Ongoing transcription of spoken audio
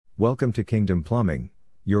Welcome to Kingdom Plumbing,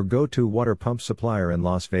 your go-to water pump supplier in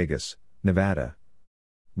Las Vegas, Nevada.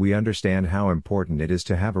 We understand how important it is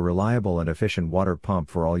to have a reliable and efficient water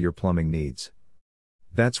pump for all your plumbing needs.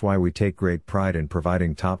 That's why we take great pride in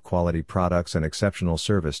providing top-quality products and exceptional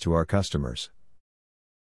service to our customers.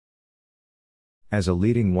 As a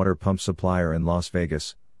leading water pump supplier in Las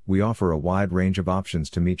Vegas, we offer a wide range of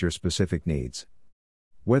options to meet your specific needs.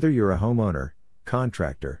 Whether you're a homeowner,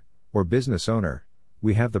 contractor, or business owner,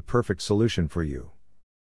 we have the perfect solution for you.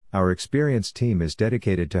 Our experienced team is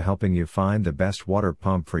dedicated to helping you find the best water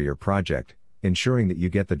pump for your project, ensuring that you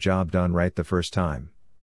get the job done right the first time.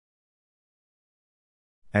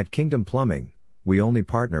 At Kingdom Plumbing, we only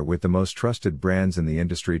partner with the most trusted brands in the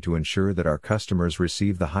industry to ensure that our customers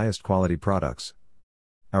receive the highest quality products.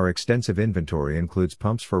 Our extensive inventory includes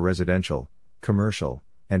pumps for residential, commercial,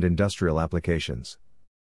 and industrial applications.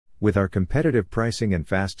 With our competitive pricing and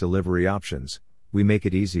fast delivery options, we make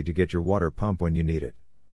it easy to get your water pump when you need it.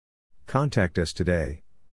 Contact us today.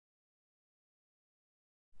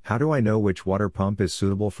 How do I know which water pump is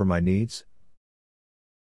suitable for my needs?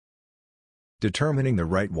 Determining the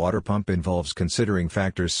right water pump involves considering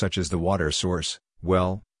factors such as the water source,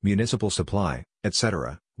 well, municipal supply,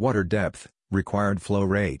 etc., water depth, required flow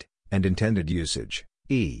rate, and intended usage,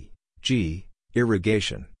 e.g.,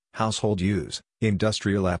 irrigation, household use,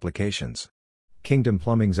 industrial applications. Kingdom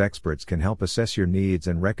Plumbing's experts can help assess your needs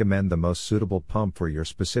and recommend the most suitable pump for your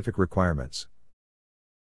specific requirements.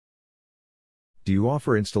 Do you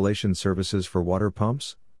offer installation services for water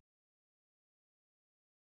pumps?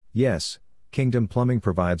 Yes, Kingdom Plumbing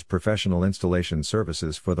provides professional installation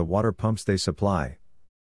services for the water pumps they supply.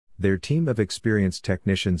 Their team of experienced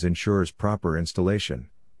technicians ensures proper installation,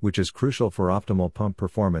 which is crucial for optimal pump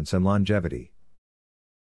performance and longevity.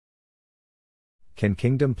 Can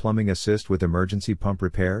Kingdom Plumbing assist with emergency pump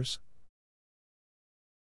repairs?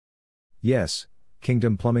 Yes,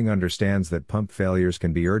 Kingdom Plumbing understands that pump failures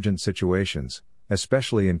can be urgent situations,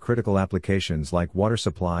 especially in critical applications like water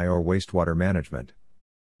supply or wastewater management.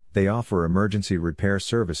 They offer emergency repair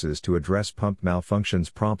services to address pump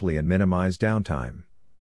malfunctions promptly and minimize downtime.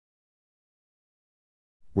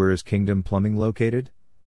 Where is Kingdom Plumbing located?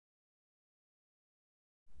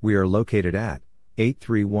 We are located at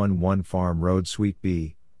 8311 Farm Road Suite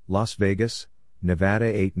B, Las Vegas, Nevada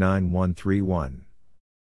 89131.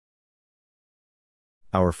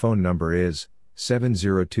 Our phone number is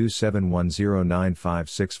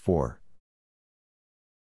 702-710-9564.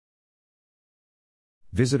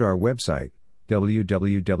 Visit our website,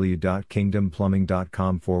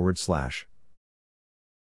 www.kingdomplumbing.com/.